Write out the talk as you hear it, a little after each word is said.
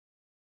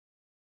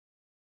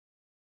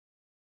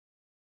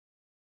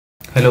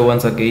Hello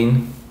once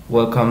again,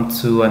 welcome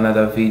to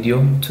another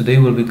video. Today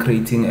we'll be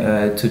creating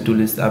a to-do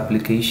list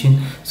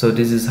application. So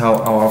this is how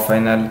our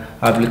final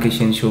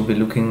application should be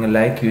looking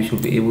like. You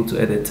should be able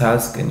to add a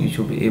task and you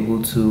should be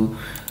able to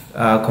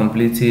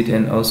complete it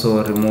and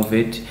also remove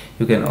it.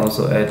 You can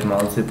also add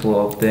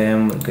multiple of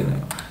them.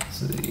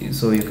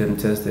 So you can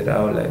test it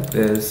out like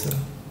this,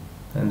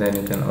 and then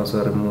you can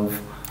also remove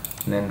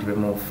and then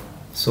remove.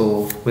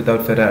 So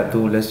without further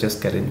ado, let's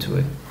just get into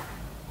it.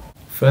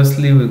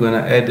 Firstly, we're going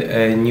to add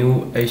a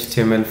new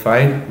HTML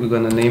file. We're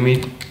going to name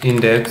it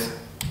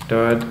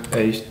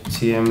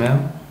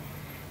index.html.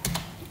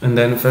 And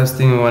then first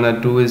thing we want to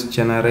do is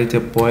generate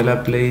a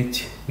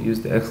boilerplate.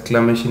 Use the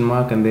exclamation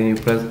mark and then you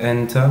press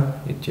enter.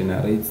 It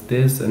generates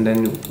this, and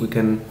then we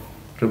can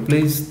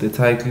replace the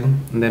title,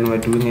 and then we're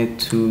doing it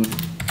to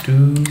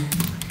do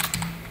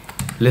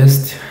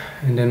list,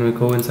 and then we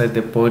go inside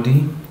the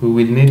body. We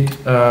will need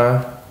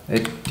a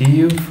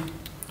div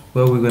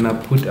where we're going to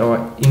put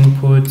our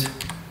input.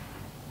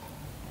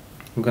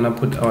 We're gonna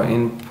put our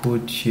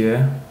input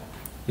here.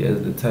 Yes,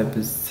 the type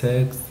is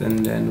text,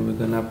 and then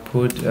we're gonna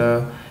put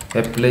a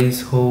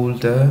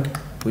placeholder,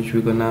 which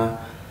we're gonna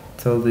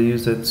tell the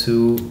user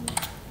to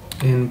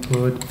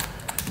input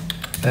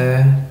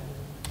a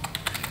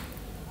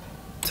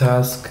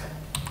task.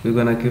 We're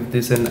gonna give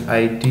this an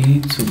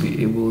ID to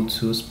be able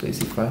to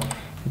specify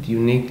it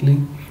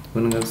uniquely.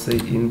 We're gonna say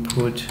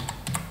input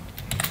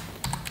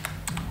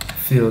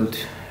field,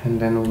 and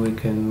then we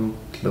can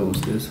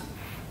close this.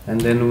 And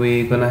then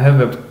we're gonna have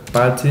a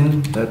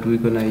button that we're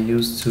gonna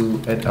use to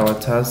add our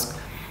task.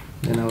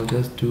 Then I'll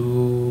just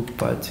do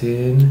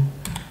button,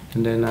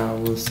 and then I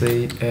will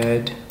say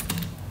add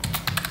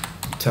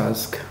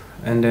task,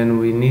 and then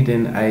we need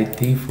an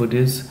ID for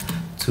this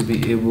to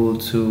be able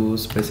to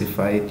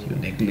specify it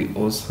uniquely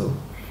also.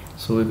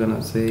 So we're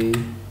gonna say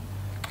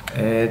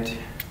add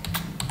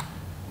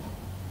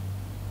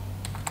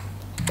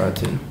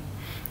button,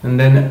 and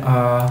then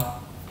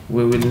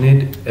we will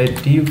need a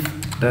div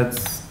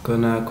that's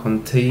gonna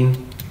contain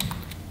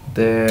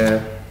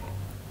the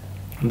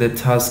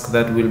task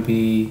that will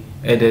be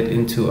added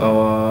into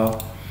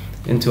our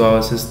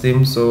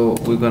system. So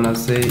we're gonna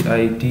say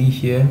ID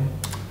here,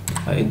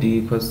 ID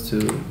equals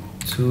to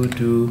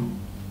do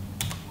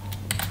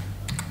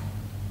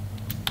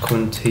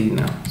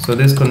container. So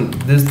this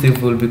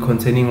div will be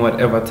containing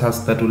whatever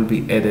task that will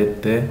be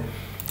added there,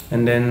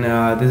 and then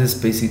this is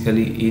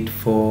basically it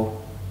for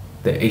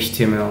the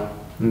HTML.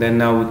 And then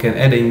now we can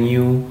add a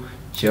new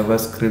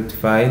JavaScript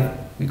file.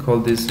 We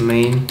call this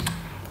main.js,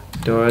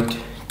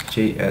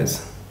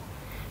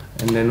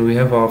 and then we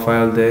have our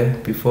file there.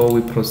 Before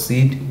we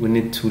proceed, we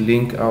need to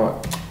link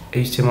our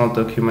HTML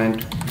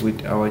document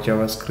with our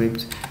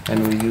JavaScript,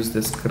 and we use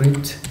the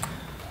script,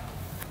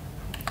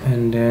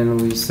 and then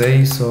we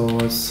say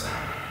source,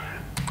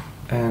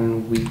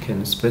 and we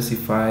can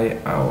specify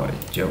our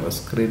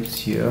JavaScript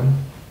here,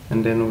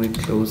 and then we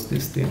close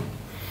this thing.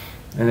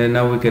 And then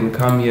now we can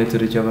come here to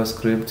the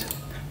JavaScript.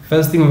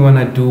 First thing we want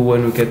to do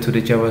when we get to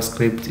the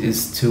JavaScript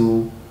is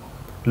to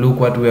look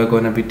what we are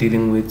going to be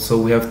dealing with. So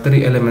we have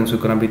three elements we're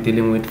going to be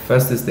dealing with.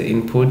 First is the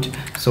input.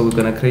 So we're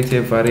going to create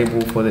a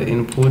variable for the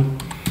input,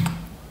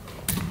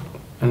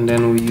 and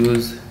then we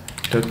use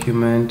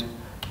document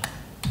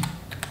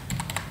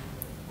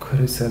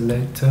query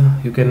selector.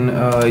 You can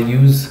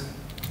use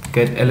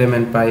get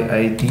element by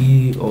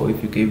ID, or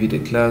if you gave it a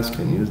class, you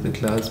can use the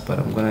class, but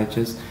I'm going to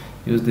just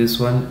use this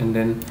one. And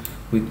then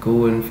we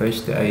go and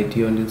fetch the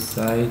ID on this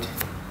side.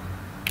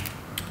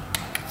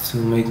 To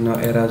make no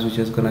errors, we're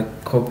just gonna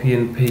copy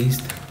and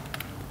paste,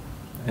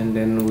 and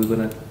then we're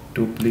gonna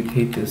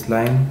duplicate this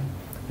line,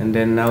 and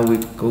then now we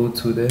go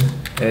to the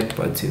add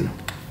button.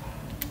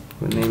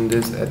 We name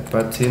this add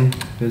button.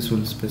 This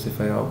will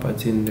specify our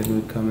button. Then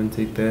we come and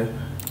take the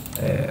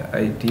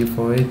ID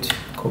for it,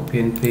 copy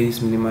and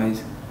paste,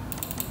 minimize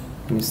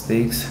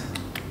mistakes,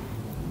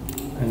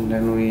 and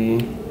then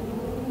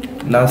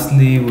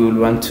lastly we will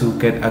want to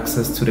get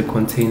access to the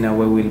container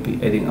where we'll be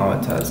adding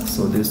our tasks.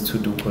 So this to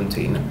do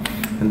container,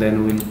 and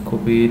then we'll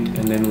copy it,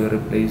 and then we'll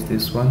replace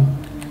this one,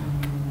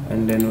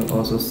 and then we'll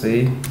also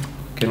say we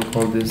can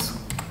call this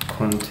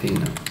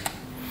container.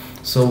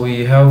 So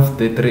we have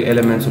the three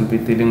elements we'll be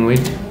dealing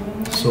with.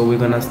 So we're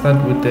gonna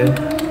start with the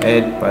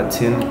add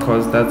button,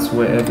 because that's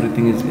where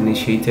everything is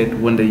initiated.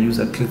 When the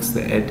user clicks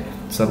the add,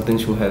 something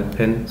should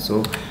happen.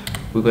 So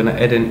we're gonna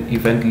add an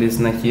event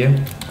listener here.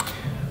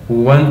 We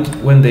want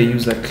when the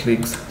user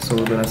clicks, so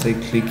we're gonna say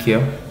click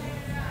here,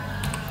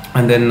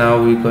 and then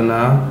now we're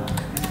gonna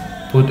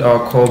put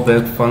our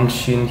callback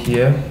function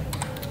here.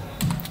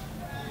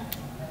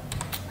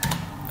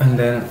 And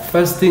then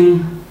first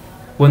thing,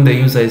 when the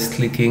user is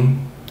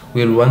clicking,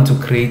 we'll want to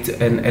create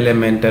an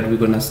element that we're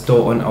gonna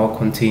store on our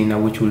container,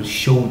 which will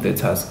show the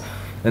task.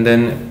 And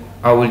then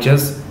I will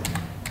just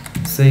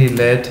say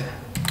let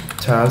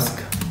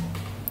task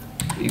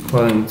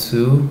equaling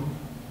to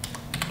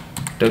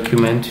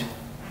document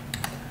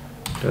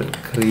dot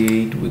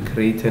create. We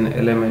create an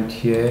element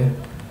here.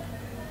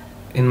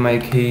 In my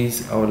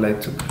case, I would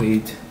like to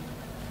create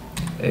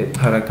a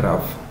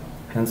paragraph,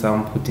 hence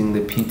I'm putting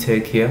the p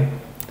tag here.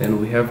 Then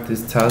we have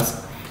this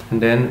task,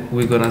 and then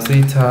we're gonna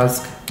say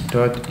task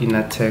dot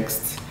inner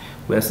text.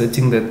 We are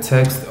setting the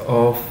text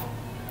of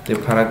the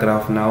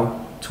paragraph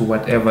now to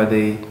whatever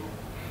the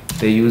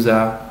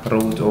user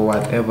wrote or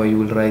whatever you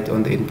will write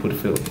on the input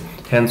field.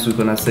 Hence we're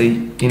gonna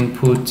say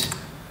input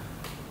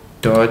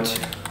dot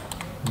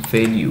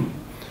value.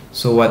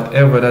 So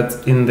whatever that's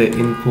in the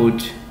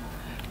input,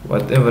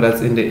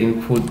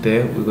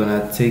 there, we're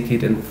gonna take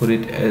it and put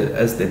it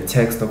as the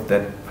text of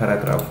that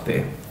paragraph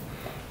there.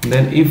 And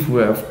then if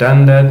we have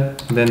done that,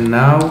 then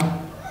now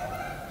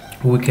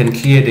we can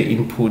clear the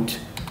input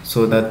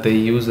so that the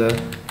user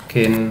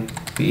can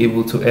be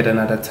able to add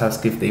another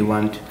task if they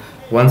want.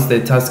 Once the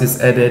task is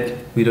added,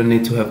 we don't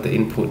need to have the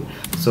input,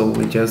 so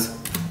we just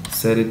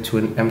set it to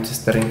an empty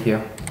string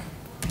here.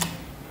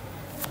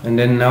 And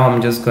then now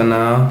I'm just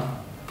gonna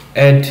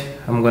add,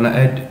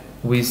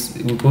 we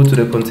go to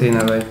the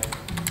container, right,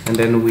 and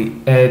then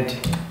we add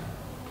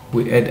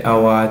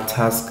our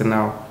task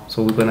now.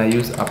 So we're gonna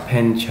use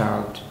append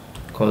child,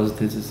 because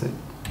this is a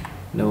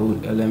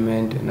node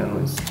element, and then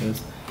let's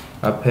just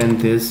append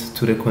this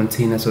to the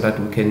container so that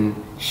we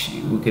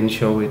can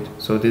show it.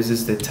 So this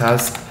is the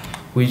task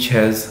which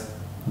has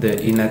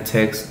the inner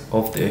text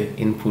of the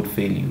input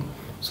value.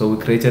 So we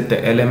created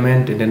the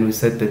element, and then we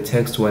set the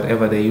text to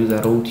whatever the user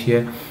wrote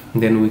here,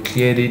 and then we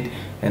cleared it,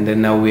 and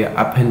then now we are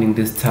appending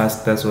this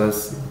task that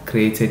was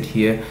created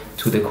here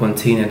to the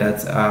container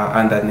that's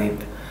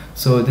underneath.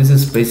 So this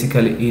is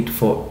basically it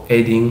for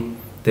adding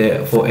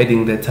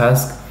the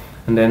task.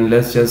 And then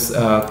let's just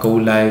go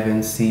live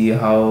and see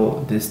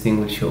how this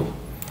thing will show.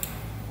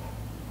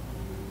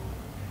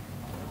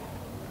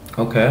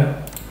 Okay,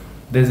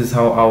 this is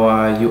how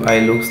our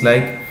UI looks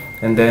like,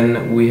 and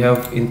then we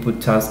have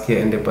input task here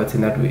and the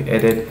button that we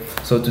added.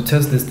 So to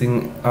test this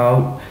thing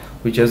out,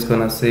 we're just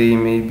gonna say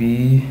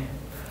maybe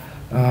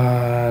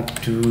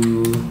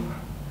do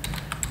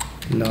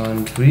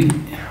laundry,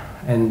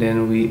 and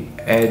then we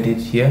add it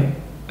here.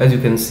 As you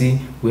can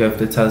see, we have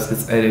the task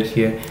is added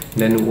here.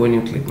 And then when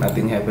you click,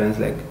 nothing happens.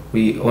 Like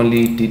we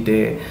only did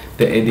the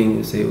adding.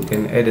 You say you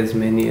can add as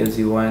many as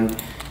you want,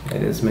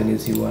 add as many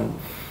as you want.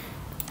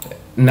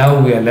 Now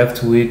we are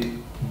left with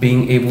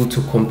being able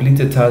to complete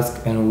a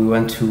task, and we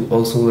want to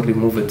also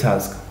remove a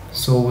task.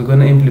 So we're going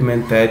to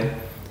implement that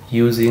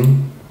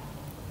using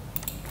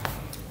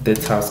the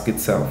task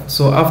itself.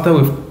 So after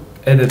we've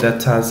added that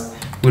task,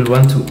 we'll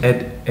want to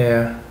add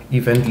a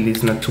event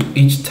listener to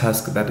each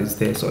task that is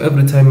there. So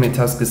every time a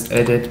task is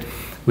added,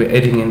 we're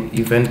adding an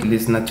event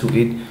listener to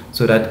it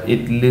so that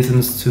it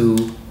listens to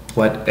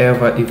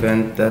whatever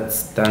event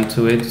that's done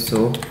to it.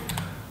 So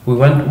we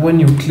want, when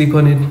you click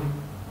on it,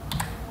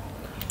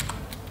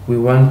 we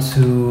want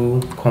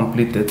to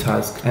complete the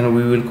task, and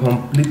we will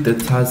complete the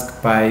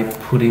task by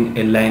putting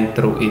a line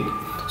through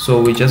it.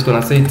 So we're just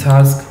gonna say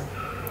task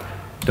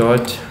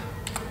dot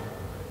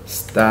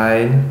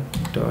style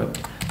dot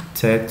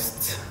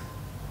text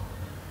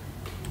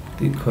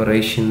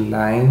decoration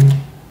line,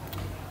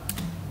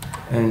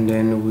 and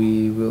then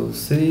we will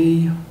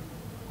say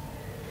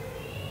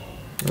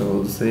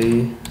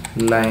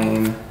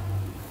line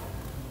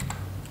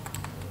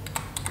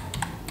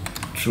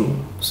true.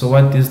 So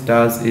what this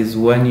does is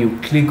when you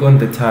click on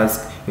the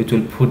task, it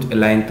will put a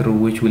line through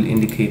which will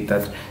indicate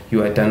that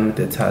you are done with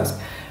the task.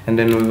 And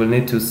then we will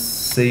need to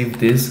save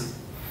this,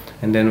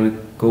 and then we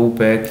go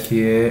back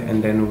here,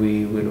 and then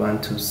we will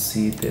want to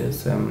see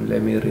this.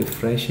 Let me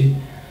refresh it,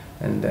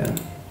 and then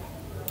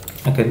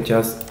I can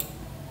just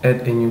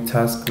add a new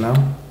task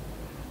now.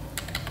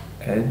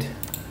 Add,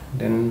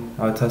 then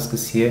our task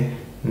is here,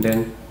 and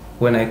then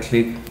when I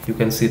click, you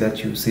can see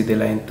that you see the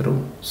line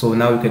through. So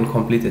now we can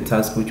complete the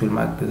task, which will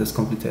mark this as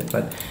completed,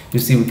 but you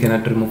see we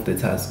cannot remove the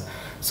task.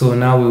 So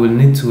now we will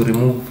need to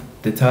remove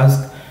the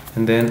task,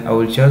 and then I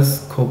will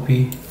just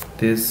copy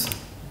this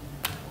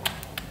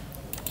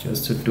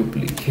just to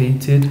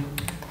duplicate it.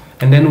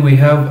 And then we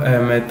have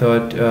a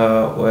method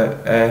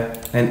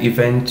an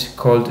event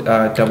called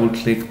double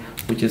click,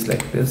 which is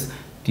like this,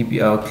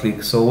 dbl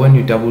click. So when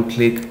you double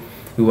click,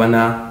 we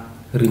wanna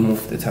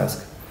remove the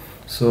task.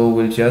 So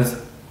we'll just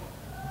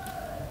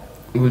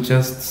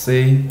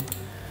say,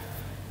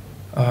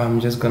 I'm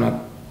just gonna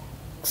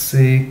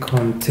say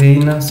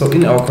container. So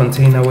in our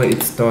container where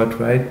it's stored,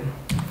 right,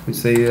 we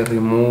say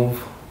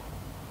remove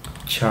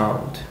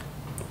child,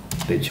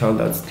 the child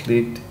that's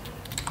clicked,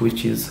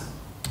 which is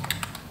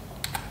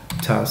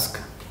task,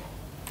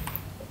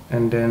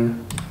 and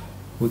then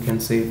we can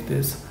save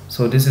this.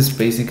 So this is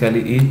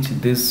basically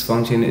it. This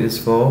function is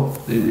for,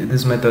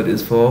 this method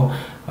is for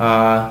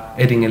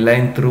adding a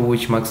line through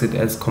which marks it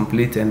as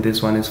complete, and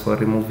this one is for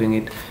removing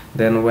it.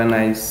 Then when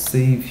I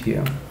save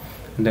here,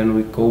 and then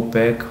we go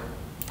back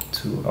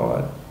to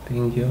our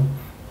thing here,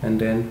 and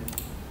then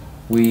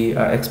we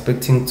are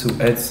expecting to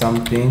add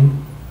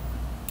something.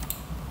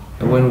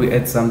 And when we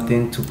add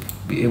something to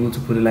be able to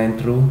put a line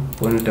through,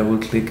 when we double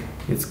click,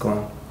 it's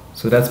gone.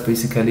 So that's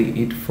basically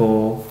it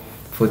for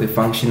the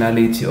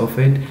functionality of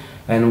it.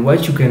 And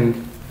what you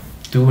can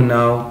do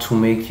now to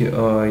make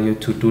your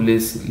to-do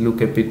list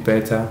look a bit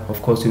better,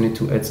 of course you need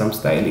to add some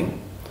styling.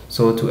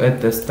 So to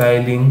add the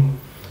styling,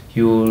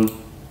 you'll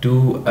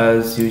do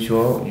as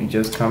usual, you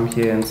just come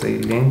here and say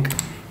link,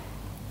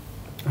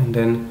 and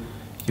then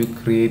you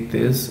create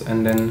this,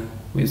 and then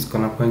we're just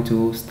gonna point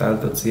to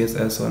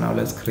style.css. So now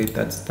let's create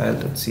that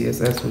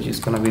style.css, which is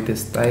gonna be the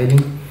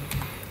styling.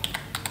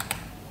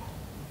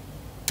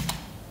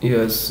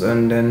 Yes,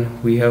 and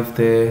then we have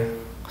the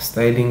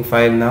styling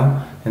file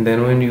now, and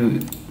then when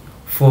you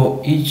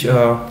for each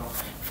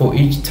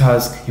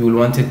task you will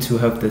want it to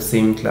have the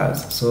same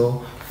class.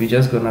 So we're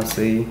just gonna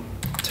say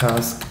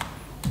task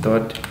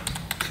dot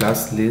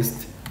class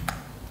list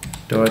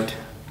dot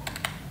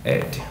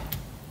add,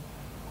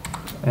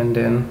 and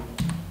then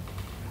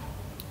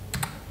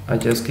I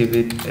just give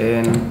it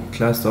a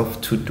class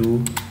of to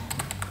do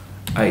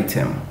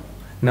item.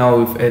 Now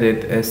we've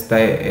added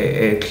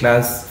a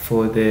class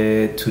for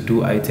the to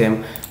do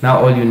item. Now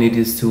all you need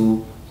is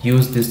to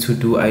use this to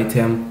do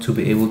item to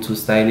be able to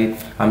style it.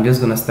 I'm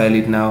just gonna style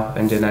it now,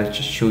 and then I'll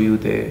just show you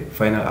the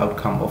final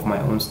outcome of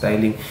my own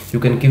styling. You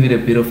can give it a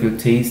bit of your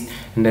taste,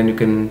 and then you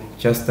can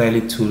just style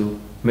it to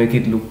make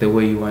it look the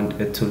way you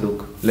want it to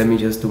look. Let me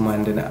just do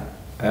mine, then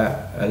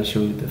I'll show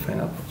you the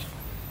final picture.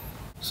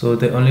 So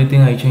the only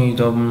thing I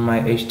changed on my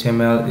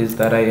HTML is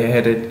that I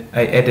added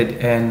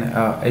an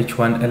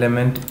h1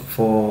 element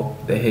for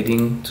the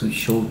heading to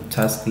show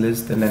task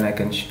list, and then I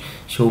can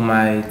show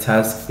my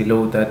task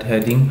below that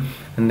heading.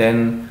 And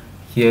then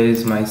here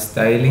is my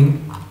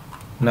styling,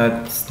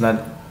 not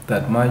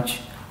that much,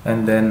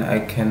 and then I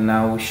can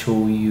now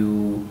show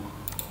you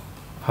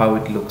how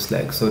it looks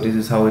like. So this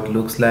is how it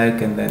looks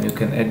like, and then you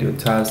can add your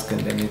task,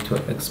 and then it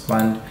will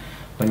expand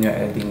when you're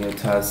adding your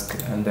task.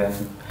 And then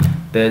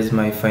there's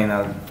my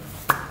final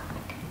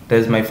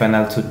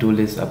to-do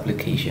list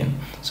application.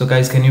 So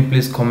guys, can you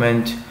please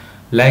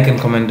like and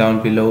comment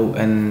down below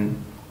and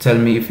tell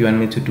me if you want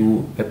me to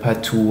do a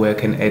part 2 where I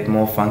can add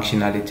more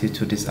functionality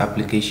to this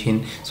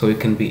application, so you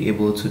can be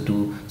able to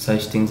do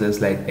such things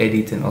as like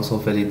edit and also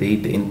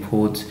validate the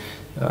input,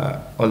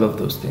 all of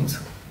those things.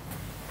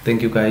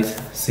 Thank you guys,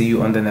 see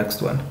you on the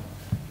next one.